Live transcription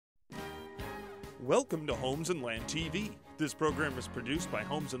Welcome to Homes and Land TV. This program is produced by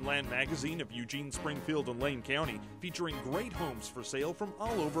Homes and Land Magazine of Eugene, Springfield, and Lane County, featuring great homes for sale from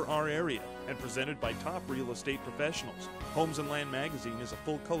all over our area and presented by top real estate professionals. Homes and Land Magazine is a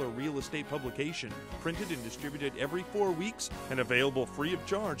full-color real estate publication, printed and distributed every 4 weeks and available free of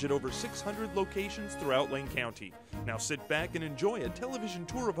charge at over 600 locations throughout Lane County. Now sit back and enjoy a television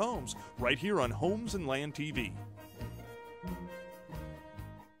tour of homes right here on Homes and Land TV.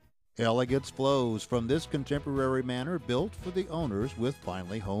 Elegance flows from this contemporary manor built for the owners with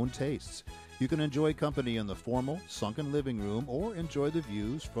finely honed tastes. You can enjoy company in the formal, sunken living room or enjoy the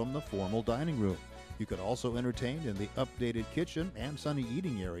views from the formal dining room. You can also entertain in the updated kitchen and sunny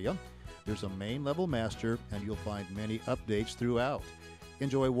eating area. There's a main level master and you'll find many updates throughout.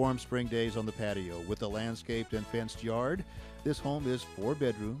 Enjoy warm spring days on the patio with a landscaped and fenced yard. This home is 4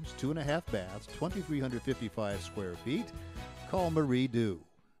 bedrooms, 2.5 baths, 2,355 square feet. Call Marie Dew.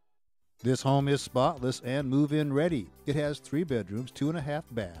 This home is spotless and move-in ready. It has 3 bedrooms, 2.5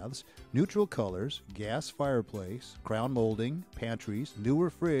 baths, neutral colors, gas fireplace, crown molding, pantries,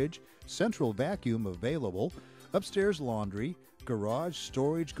 newer fridge, central vacuum available, upstairs laundry, garage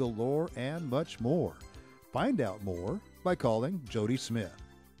storage galore, and much more. Find out more by calling Jody Smith.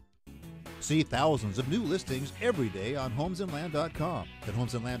 See thousands of new listings every day on homesandland.com. At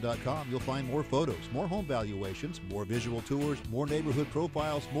homesandland.com, you'll find more photos, more home valuations, more visual tours, more neighborhood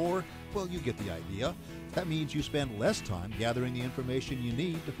profiles, more, well, you get the idea. That means you spend less time gathering the information you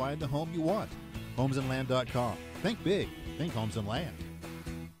need to find the home you want. Homesandland.com. Think big. Think Homes and Land.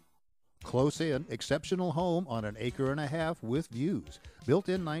 Close in, exceptional home on an 1.5 acres with views.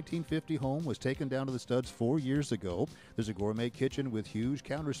 Built-in 1950 home was taken down to the studs 4 years ago. There's a gourmet kitchen with huge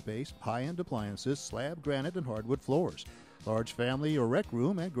counter space, high-end appliances, slab granite and hardwood floors. Large family or rec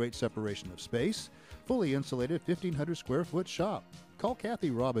room and great separation of space. Fully insulated 1,500 square foot shop. Call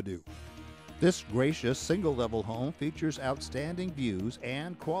Kathy Robidoux. This gracious single-level home features outstanding views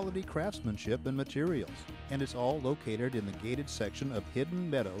and quality craftsmanship and materials, and it's all located in the gated section of Hidden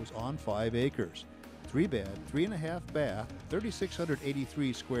Meadows on 5 acres. 3-bed, 3.5 bath,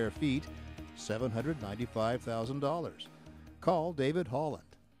 3,683 square feet, $795,000. Call David Holland.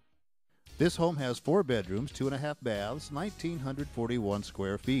 This home has 4 bedrooms, 2.5 baths, 1,941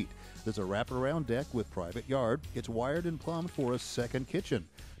 square feet. There's a wraparound deck with private yard. It's wired and plumbed for a second kitchen.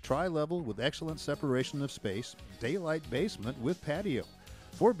 Tri-level with excellent separation of space, daylight basement with patio.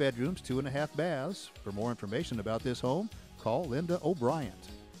 4 bedrooms, 2.5 baths. For more information about this home, call Linda O'Brien.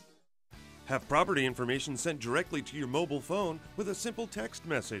 Have property information sent directly to your mobile phone with a simple text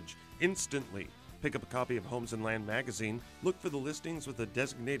message, instantly. Pick up a copy of Homes and Land Magazine, look for the listings with a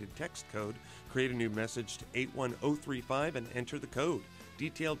designated text code, create a new message to 81035 and enter the code.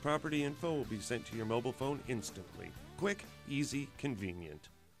 Detailed property info will be sent to your mobile phone instantly. Quick, easy, convenient.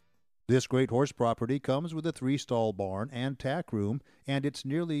 This great horse property comes with a 3-stall barn and tack room, and its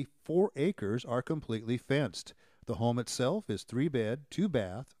nearly 4 acres are completely fenced. The home itself is 3-bed,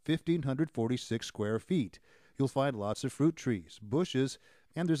 2-bath, 1,546 square feet. You'll find lots of fruit trees, bushes,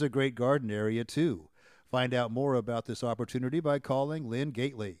 and there's a great garden area too. Find out more about this opportunity by calling Lynn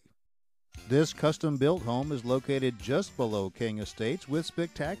Gately. This custom-built home is located just below King Estates with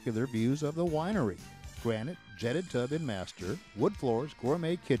spectacular views of the winery. Granite, jetted tub and master, wood floors,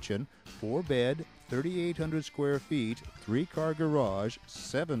 gourmet kitchen, 4-bed, 3,800 square feet, 3-car garage,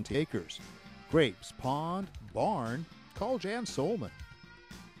 70 acres. Grapes, pond, barn. Call Jan Solman.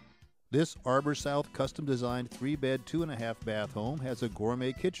 This Arbor South custom-designed 3-bed, 2.5 bath home has a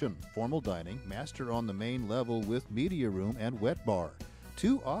gourmet kitchen, formal dining, master on the main level with media room and wet bar,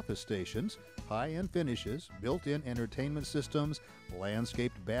 2 office stations, high-end finishes, built-in entertainment systems,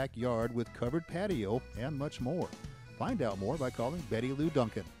 landscaped backyard with covered patio, and much more. Find out more by calling Betty Lou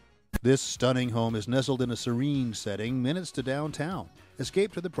Duncan. This stunning home is nestled in a serene setting, minutes to downtown.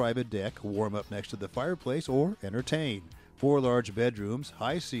 Escape to the private deck, warm up next to the fireplace, or entertain. 4 large bedrooms,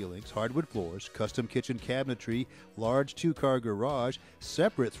 high ceilings, hardwood floors, custom kitchen cabinetry, large 2-car garage,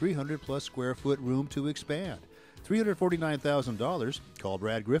 separate 300-plus square foot room to expand. $349,000. Call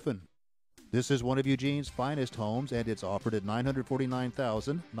Brad Griffin. This is one of Eugene's finest homes, and it's offered at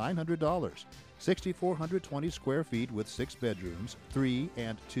 $949,900. 6,420 square feet with 6 bedrooms, 3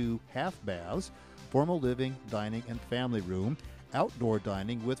 and 2 half baths, formal living, dining, and family room, outdoor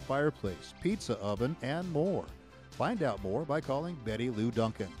dining with fireplace, pizza oven, and more. Find out more by calling Betty Lou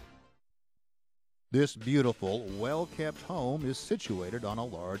Duncan. This beautiful, well-kept home is situated on a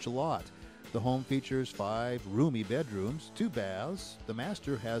large lot. The home features 5 roomy bedrooms, 2 baths. The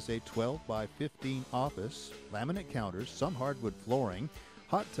master has a 12 by 15 office, laminate counters, some hardwood flooring,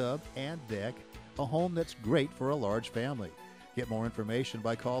 hot tub, and deck. A home that's great for a large family. Get more information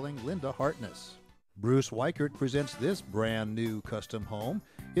by calling Linda Hartness. Bruce Weichert presents this brand new custom home.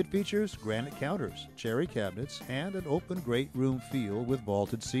 It features granite counters, cherry cabinets, and an open great room feel with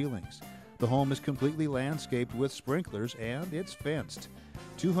vaulted ceilings. The home is completely landscaped with sprinklers and it's fenced.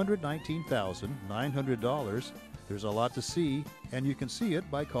 $219,900. There's a lot to see, and you can see it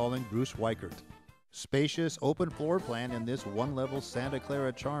by calling Bruce Weichert. Spacious open floor plan in this one-level Santa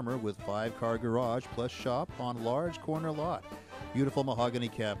Clara Charmer with 5-car garage plus shop on large corner lot. Beautiful mahogany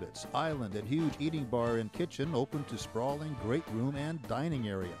cabinets, island and huge eating bar and kitchen open to sprawling great room and dining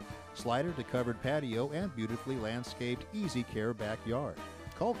area. Slider to covered patio and beautifully landscaped easy care backyard.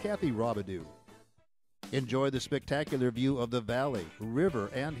 Call Kathy Robidoux. Enjoy the spectacular view of the valley, river,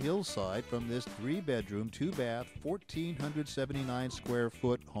 and hillside from this 3-bedroom, 2-bath, 1,479 square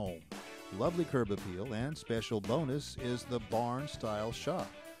foot home. Lovely curb appeal, and special bonus is the barn-style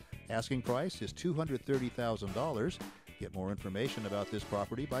shop. Asking price is $230,000. Get more information about this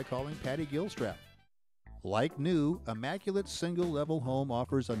property by calling Patty Gilstrap. Like new, immaculate single-level home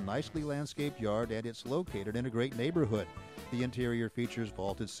offers a nicely landscaped yard, and it's located in a great neighborhood. The interior features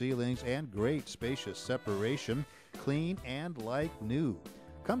vaulted ceilings and great spacious separation, clean and like new.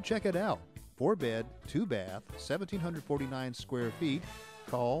 Come check it out. 4-bed, 2-bath, 1,749 square feet.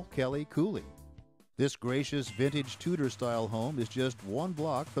 Call Kelly Cooley. This gracious vintage Tudor-style home is just 1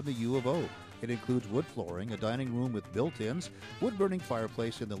 block from the U of O. It includes wood flooring, a dining room with built-ins, wood-burning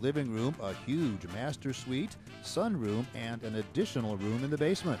fireplace in the living room, a huge master suite, sunroom, and an additional room in the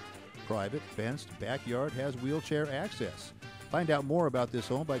basement. Private, fenced backyard has wheelchair access. Find out more about this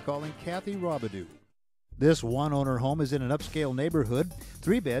home by calling Kathy Robidoux. This one-owner home is in an upscale neighborhood,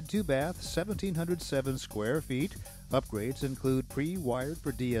 3-bed, 2-bath, 1,707 square feet. Upgrades include pre-wired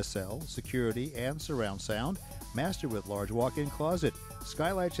for DSL, security, and surround sound, master with large walk-in closet,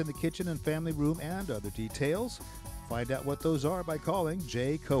 skylights in the kitchen and family room, and other details. Find out what those are by calling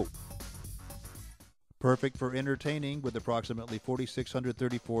Jay Cope. Perfect for entertaining with approximately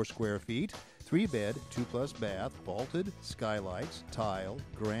 4,634 square feet, 3-bed, 2+ bath, vaulted, skylights, tile,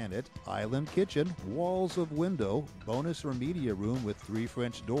 granite, island kitchen, walls of window, bonus or media room with 3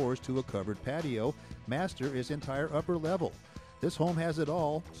 French doors to a covered patio. Master is entire upper level. This home has it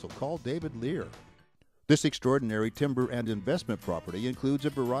all, so call David Lear. This extraordinary timber and investment property includes a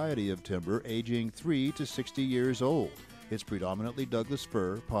variety of timber aging 3 to 60 years old. It's predominantly Douglas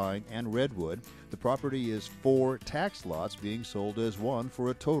fir, pine, and redwood. The property is 4 tax lots being sold as one for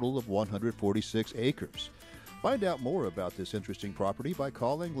a total of 146 acres. Find out more about this interesting property by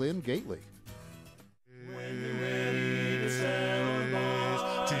calling Lynn Gately. When you're ready to sell or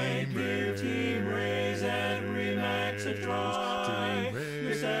buy, give Team Raise at RE/MAX a try.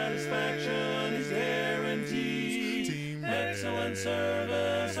 Your satisfaction is guaranteed. Excellent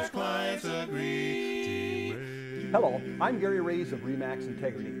service, our clients agree. Hello, I'm Gary Reyes of RE/MAX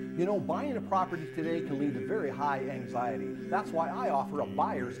Integrity. You know, buying a property today can lead to very high anxiety. That's why I offer a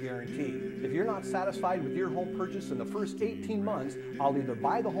buyer's guarantee. If you're not satisfied with your home purchase in the first 18 months, I'll either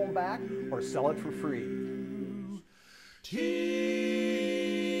buy the home back or sell it for free. Team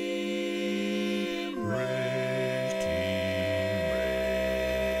Raise, Team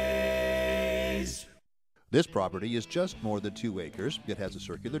Raise. This property is just more than 2 acres. It has a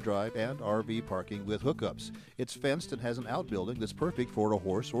circular drive and RV parking with hookups. It's fenced and has an outbuilding that's perfect for a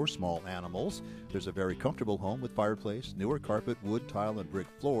horse or small animals. There's a very comfortable home with fireplace, newer carpet, wood, tile, and brick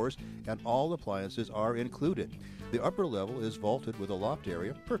floors, and all appliances are included. The upper level is vaulted with a loft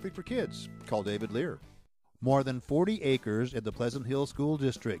area, perfect for kids. Call David Lear. More than 40 acres in the Pleasant Hill School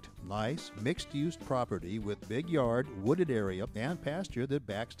District. Nice, mixed-use property with big yard, wooded area, and pasture that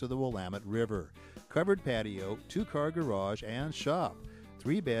backs to the Willamette River. Covered patio, 2-car garage, and shop.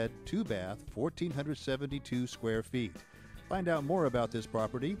 3-bed, 2-bath, 1,472 square feet. Find out more about this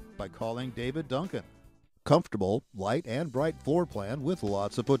property by calling David Duncan. Comfortable, light, and bright floor plan with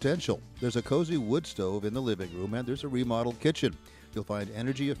lots of potential. There's a cozy wood stove in the living room, and there's a remodeled kitchen. You'll find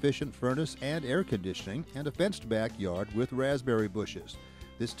energy-efficient furnace and air conditioning, and a fenced backyard with raspberry bushes.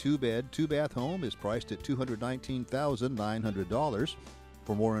 This 2-bed, 2-bath home is priced at $219,900.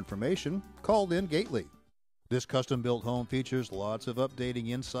 For more information, call Lynn Gately. This custom-built home features lots of updating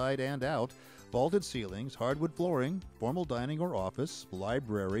inside and out, vaulted ceilings, hardwood flooring, formal dining or office,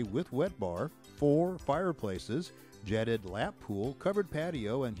 library with wet bar, 4 fireplaces, jetted lap pool, covered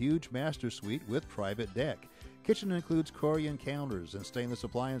patio, and huge master suite with private deck. Kitchen includes Corian counters and stainless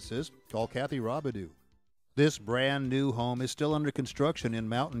appliances. Call Kathy Robidoux. This brand new home is still under construction in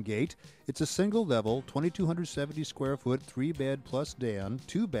Mountain Gate. It's a single-level, 2,270 square foot, 3-bed plus den,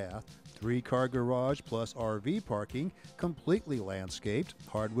 2-bath, 3-car garage plus RV parking, completely landscaped,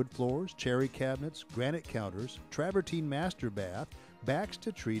 hardwood floors, cherry cabinets, granite counters, travertine master bath, backs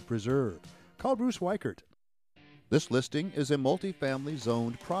to tree preserve. Call Bruce Weichert. This listing is a multifamily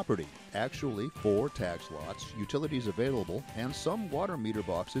zoned property, actually 4 tax lots, utilities available, and some water meter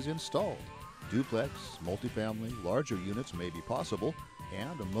boxes installed. Duplex, multifamily, larger units may be possible,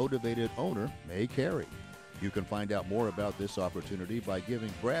 and a motivated owner may carry. You can find out more about this opportunity by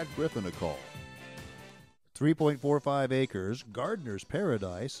giving Brad Griffin a call. 3.45 acres, Gardener's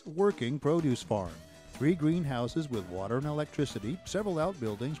Paradise Working Produce Farm. 3 greenhouses with water and electricity, several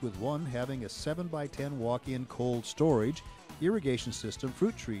outbuildings with one having a 7x10 walk-in cold storage, irrigation system,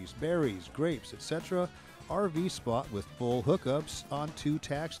 fruit trees, berries, grapes, etc. RV spot with full hookups on 2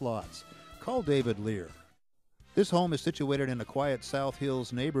 tax lots. Call David Lear. This home is situated in a quiet South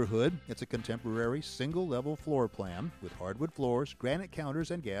Hills neighborhood. It's a contemporary single-level floor plan with hardwood floors, granite counters,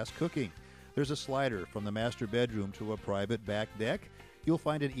 and gas cooking. There's a slider from the master bedroom to a private back deck. You'll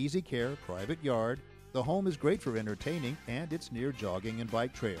find an easy care private yard. The home is great for entertaining, and it's near jogging and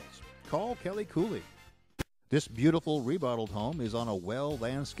bike trails. Call Kelly Cooley. This beautiful remodeled home is on a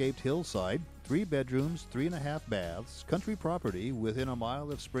well-landscaped hillside, 3 bedrooms, 3.5 baths, country property within a mile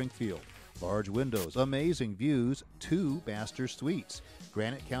of Springfield. Large windows, amazing views, 2 master suites,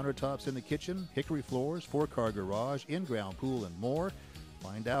 granite countertops in the kitchen, hickory floors, 4-car garage, in-ground pool, and more.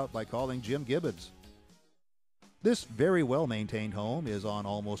 Find out by calling Jim Gibbons. This very well-maintained home is on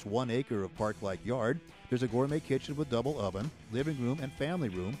almost 1 acre of park-like yard. There's a gourmet kitchen with double oven, living room and family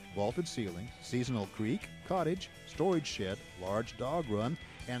room, vaulted ceilings, seasonal creek, cottage, storage shed, large dog run,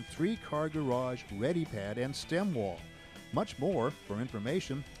 and 3-car garage, ready pad, and stem wall. Much more. For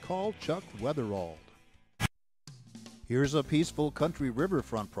information, call Chuck Weatherald. Here's a peaceful country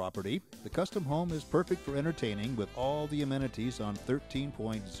riverfront property. The custom home is perfect for entertaining with all the amenities on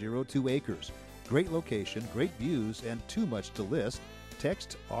 13.02 acres. Great location, great views, and too much to list.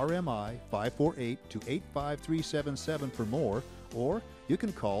 Text RMI 548 to 85377 for more, or you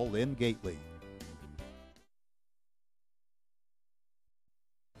can call Lynn Gately.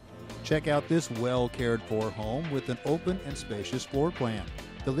 Check out this well cared for home with an open and spacious floor plan.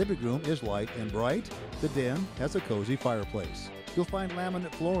 The living room is light and bright. The den has a cozy fireplace. You'll find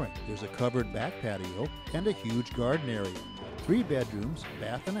laminate flooring. There's a covered back patio and a huge garden area. 3 bedrooms,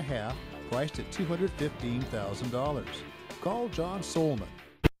 bath and a half, priced at $215,000. Call John Solman.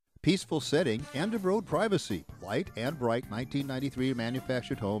 Peaceful setting, end of road privacy. Light and bright 1993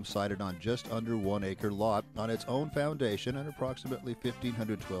 manufactured home sited on just under 1 acre lot on its own foundation and approximately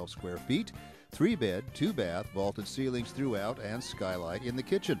 1,512 square feet. 3 bed, 2 bath, vaulted ceilings throughout, and skylight in the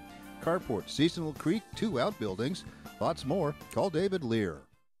kitchen. Carport, seasonal creek, 2 outbuildings. Lots more. Call David Lear.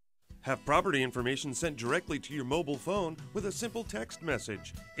 Have property information sent directly to your mobile phone with a simple text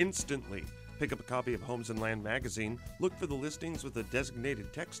message, instantly. Pick up a copy of Homes and Land magazine, look for the listings with a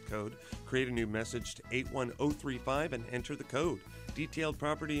designated text code, create a new message to 81035 and enter the code. Detailed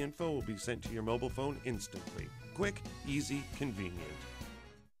property info will be sent to your mobile phone instantly. Quick, easy, convenient.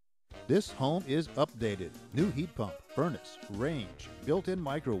 This home is updated. New heat pump, furnace, range, built-in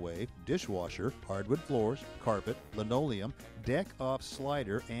microwave, dishwasher, hardwood floors, carpet, linoleum, deck off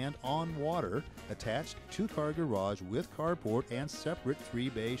slider, and on water. Attached 2-car garage with carport and separate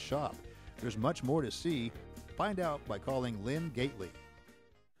 3-bay shop. There's much more to see. Find out by calling Lynn Gately.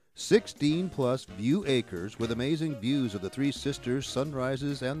 16-plus view acres with amazing views of the Three Sisters,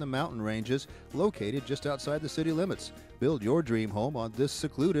 sunrises, and the mountain ranges located just outside the city limits. Build your dream home on this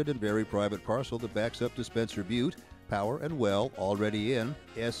secluded and very private parcel that backs up to Spencer Butte. Power and well already in.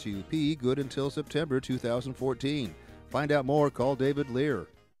 SUP good until September 2014. Find out more. Call David Lear.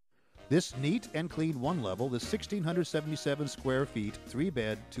 This neat and clean one level is 1,677 square feet,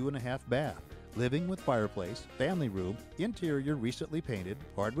 3-bed, 2.5 bath. Living with fireplace, family room, interior recently painted,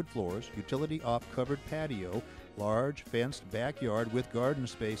 hardwood floors, utility off-covered patio, large fenced backyard with garden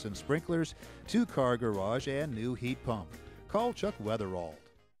space and sprinklers, 2-car garage, and new heat pump. Call Chuck Weatherald.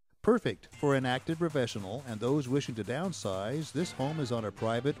 Perfect for an active professional and those wishing to downsize, this home is on a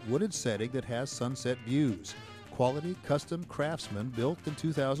private wooded setting that has sunset views. Quality custom craftsman built in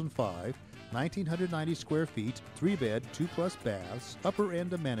 2005, 1,990 square feet, 3-bed, 2+ baths,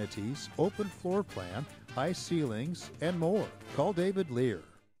 upper-end amenities, open floor plan, high ceilings, and more. Call David Lear.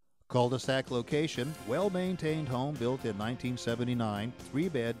 Cul-de-sac location, well-maintained home built in 1979,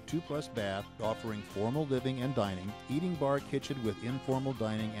 3-bed, 2+ bath, offering formal living and dining, eating bar kitchen with informal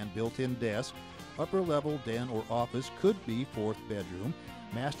dining and built-in desk, upper-level den or office could be 4th bedroom,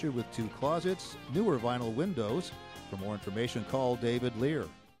 master with 2 closets, newer vinyl windows. For more information, call David Lear.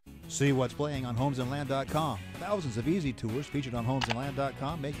 See what's playing on homesandland.com. Thousands of easy tours featured on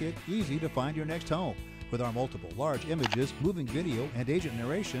homesandland.com make it easy to find your next home. With our multiple large images, moving video, and agent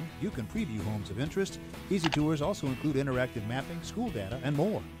narration, you can preview homes of interest. Easy tours also include interactive mapping, school data, and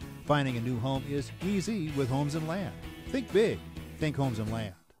more. Finding a new home is easy with Homes and Land. Think big. Think Homes and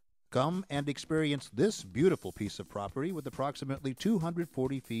Land. Come and experience this beautiful piece of property with approximately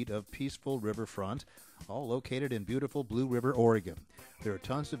 240 feet of peaceful riverfront, all located in beautiful Blue River, Oregon. There are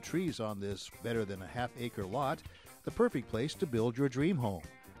tons of trees on this better than a half-acre lot, the perfect place to build your dream home.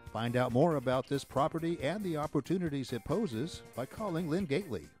 Find out more about this property and the opportunities it poses by calling Lynn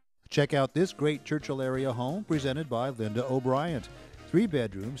Gately. Check out this great Churchill area home presented by Linda O'Brien. 3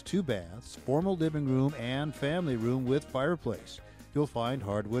 bedrooms, 2 baths, formal living room, and family room with fireplace. You'll find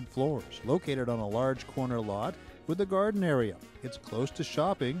hardwood floors, located on a large corner lot with a garden area. It's close to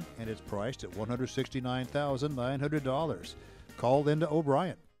shopping, and it's priced at $169,900. Call Linda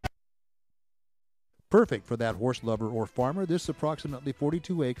O'Brien. Perfect for that horse lover or farmer, this approximately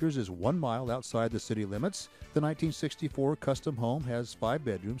 42 acres is 1 mile outside the city limits. The 1964 custom home has 5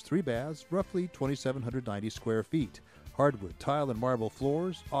 bedrooms, 3 baths, roughly 2,790 square feet. Hardwood, tile, and marble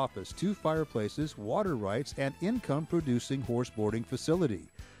floors, office, 2 fireplaces, water rights, and income-producing horse boarding facility.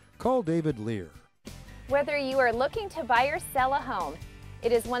 Call David Lear. Whether you are looking to buy or sell a home,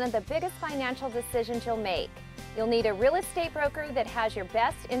 it is one of the biggest financial decisions you'll make. You'll need a real estate broker that has your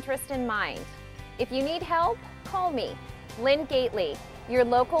best interest in mind. If you need help, call me, Lynn Gately, your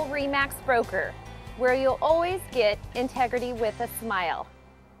local RE/MAX broker, where you'll always get integrity with a smile.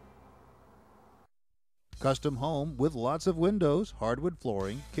 Custom home with lots of windows, hardwood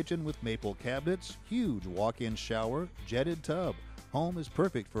flooring, kitchen with maple cabinets, huge walk-in shower, jetted tub. Home is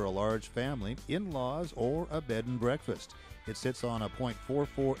perfect for a large family, in-laws, or a bed and breakfast. It sits on a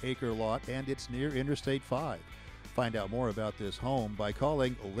 .44 acre lot and it's near Interstate 5. Find out more about this home by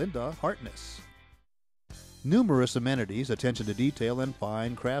calling Linda Hartness. Numerous amenities, attention to detail, and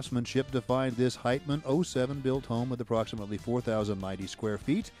fine craftsmanship define this Heitman 07 built home with approximately 4,090 square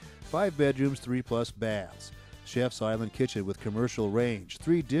feet, 5 bedrooms, 3+ baths. Chef's Island kitchen with commercial range,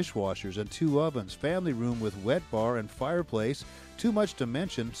 3 dishwashers and 2 ovens, family room with wet bar and fireplace. Too much to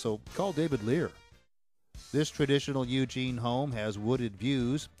mention, so call David Lear. This traditional Eugene home has wooded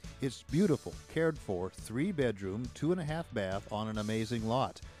views. It's beautiful, cared for, 3 bedroom, 2.5 bath on an amazing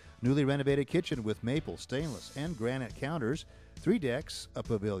lot. Newly renovated kitchen with maple, stainless, and granite counters, 3 decks, a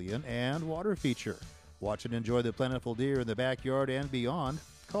pavilion, and water feature. Watch and enjoy the plentiful deer in the backyard and beyond.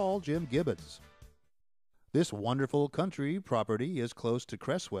 Call Jim Gibbons. This wonderful country property is close to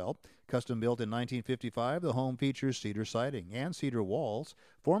Creswell. Custom built in 1955, the home features cedar siding and cedar walls,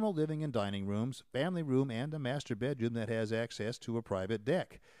 formal living and dining rooms, family room, and a master bedroom that has access to a private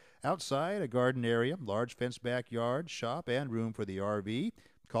deck. Outside, a garden area, large fenced backyard, shop, and room for the RV.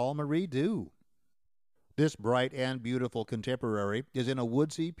 Call Marie Dew. This bright and beautiful contemporary is in a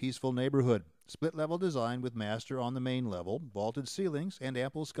woodsy, peaceful neighborhood. Split-level design with master on the main level, vaulted ceilings, and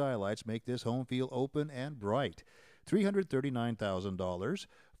ample skylights make this home feel open and bright. $339,000,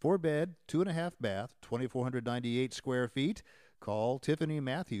 4-bed, 2.5 bath, 2,498 square feet. Call Tiffany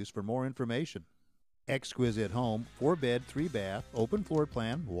Matthews for more information. Exquisite home, 4-bed, 3-bath, open floor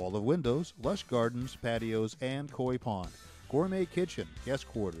plan, wall of windows, lush gardens, patios, and koi pond. Gourmet kitchen, guest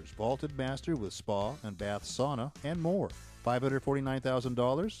quarters, vaulted master with spa and bath sauna, and more.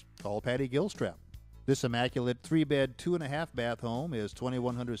 $549,000. Call Patty Gilstrap. This immaculate 3-bed, 2.5 bath home is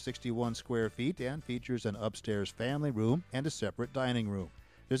 2,161 square feet and features an upstairs family room and a separate dining room.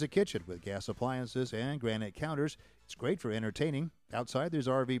 There's a kitchen with gas appliances and granite counters. It's great for entertaining. Outside there's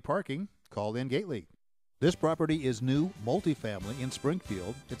RV parking. Call Lynn Gately. This property is new, multifamily in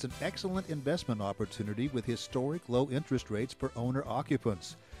Springfield. It's an excellent investment opportunity with historic low interest rates for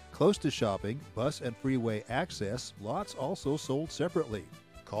owner-occupants. Close to shopping, bus and freeway access, lots also sold separately.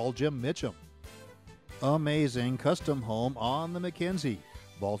 Call Jim Mitchum. Amazing custom home on the McKenzie.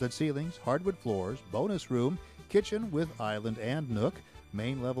 Vaulted ceilings, hardwood floors, bonus room, kitchen with island and nook,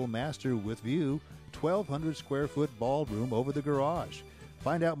 main level master with view, 1,200 square foot ballroom over the garage.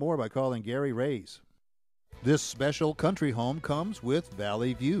 Find out more by calling Gary Rays. This special country home comes with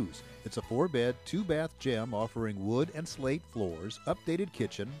valley views. It's a 4-bed, 2-bath gem offering wood and slate floors, updated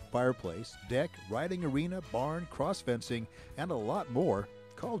kitchen, fireplace, deck, riding arena, barn, cross-fencing, and a lot more.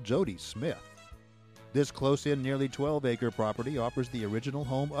 Call Jody Smith. This close-in, nearly 12-acre property offers the original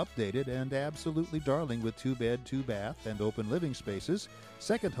home updated and absolutely darling with 2-bed, 2-bath, and open living spaces.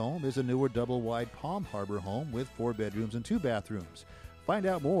 Second home is a newer double-wide Palm Harbor home with 4 bedrooms and 2 bathrooms. Find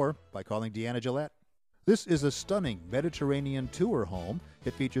out more by calling Deanna Gillette. This is a stunning Mediterranean tour home.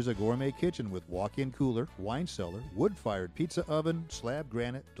 It features a gourmet kitchen with walk-in cooler, wine cellar, wood-fired pizza oven, slab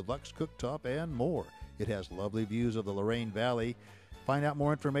granite, deluxe cooktop, and more. It has lovely views of the Lorraine Valley. Find out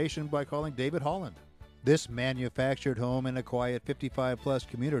more information by calling David Holland. This manufactured home in a quiet 55-plus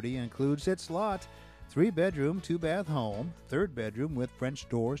community includes its lot, 3-bedroom, 2-bath home, 3rd bedroom with French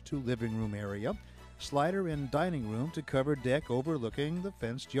doors to living room area, slider in dining room to covered deck overlooking the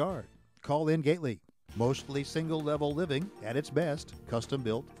fenced yard. Call in Gately. Mostly single-level living at its best.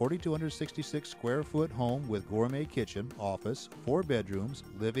 Custom-built 4,266 square foot home with gourmet kitchen, office, 4 bedrooms,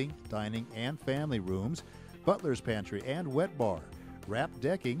 living, dining, and family rooms, butler's pantry and wet bar. Wrap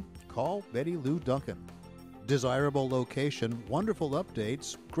decking. Call Betty Lou Duncan. Desirable location, wonderful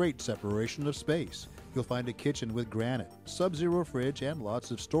updates, great separation of space. You'll find a kitchen with granite, sub-zero fridge and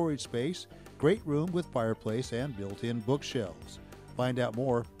lots of storage space, great room with fireplace and built-in bookshelves. Find out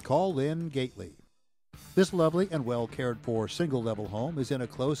more, call Lynn Gately. This lovely and well-cared-for single-level home is in a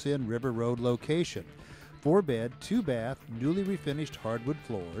close-in River Road location. 4-bed, 2-bath, newly refinished hardwood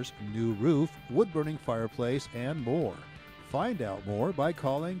floors, new roof, wood-burning fireplace, and more. Find out more by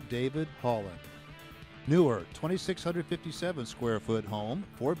calling David Holland. Newer, 2,657 square foot home,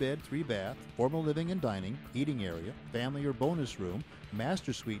 4-bed, 3-bath, formal living and dining, eating area, family or bonus room,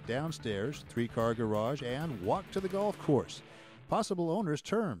 master suite downstairs, 3-car garage, and walk to the golf course. Possible owners'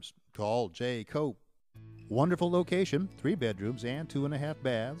 terms. Call J. Cope. Wonderful location, 3 bedrooms and 2.5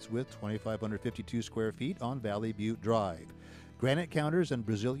 baths with 2,552 square feet on Valley Butte Drive. Granite counters and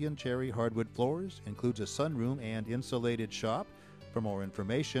Brazilian cherry hardwood floors, includes a sunroom and insulated shop. For more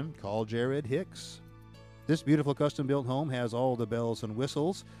information, call Jared Hicks. This beautiful custom-built home has all the bells and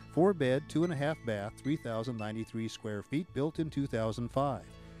whistles. 4-bed, 2.5 bath, 3,093 square feet, built in 2005.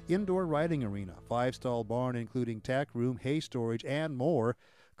 Indoor riding arena, 5-stall barn including tack room, hay storage, and more.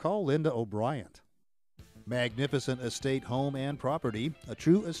 Call Linda O'Brien. Magnificent estate home and property, a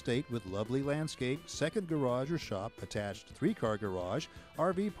true estate with lovely landscape, second garage or shop, attached 3-car garage,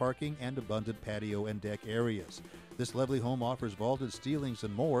 RV parking, and abundant patio and deck areas. This lovely home offers vaulted ceilings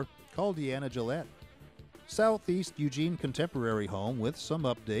and more. Call Deanna Gillette. Southeast Eugene contemporary home with some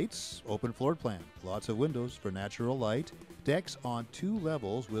updates. Open floor plan, lots of windows for natural light, decks on 2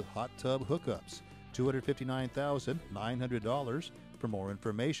 levels with hot tub hookups. $259,900. For more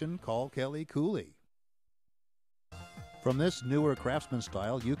information, call Kelly Cooley. From this newer craftsman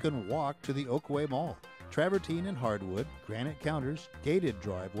style, you can walk to the Oakway Mall. Travertine and hardwood, granite counters, gated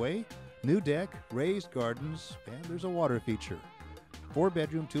driveway, new deck, raised gardens, and there's a water feature.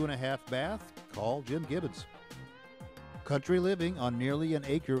 4-bedroom, 2.5 bath, call Jim Gibbons. Country living on nearly an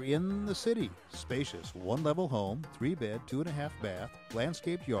acre in the city. Spacious 1-level home, 3-bed, 2.5 bath,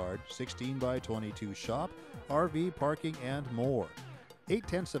 landscaped yard, 16 by 22 shop, RV parking, and more.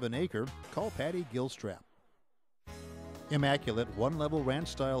 8/10 of an acre, call Patty Gilstrap. Immaculate 1-level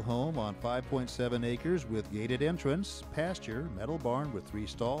ranch-style home on 5.7 acres with gated entrance, pasture, metal barn with 3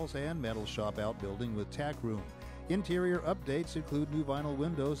 stalls, and metal shop outbuilding with tack room. Interior updates include new vinyl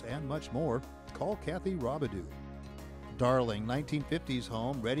windows and much more. Call Kathy Robidoux. Darling 1950s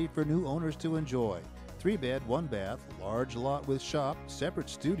home ready for new owners to enjoy. 3-bed, 1-bath, large lot with shop, separate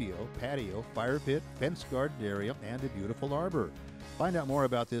studio, patio, fire pit, fenced garden area, and a beautiful arbor. Find out more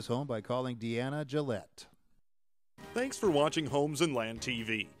about this home by calling Deanna Gillette. Thanks for watching Homes and Land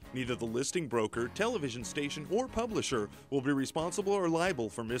TV. Neither the listing broker, television station, or publisher will be responsible or liable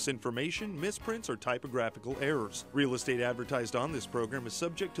for misinformation, misprints, or typographical errors. Real estate advertised on this program is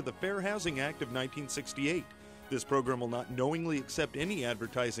subject to the Fair Housing Act of 1968. This program will not knowingly accept any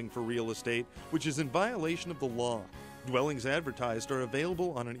advertising for real estate, which is in violation of the law. Dwellings advertised are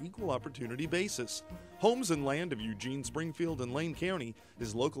available on an equal opportunity basis. Homes and Land of Eugene, Springfield, and Lane County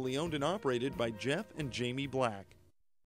is locally owned and operated by Jeff and Jamie Black.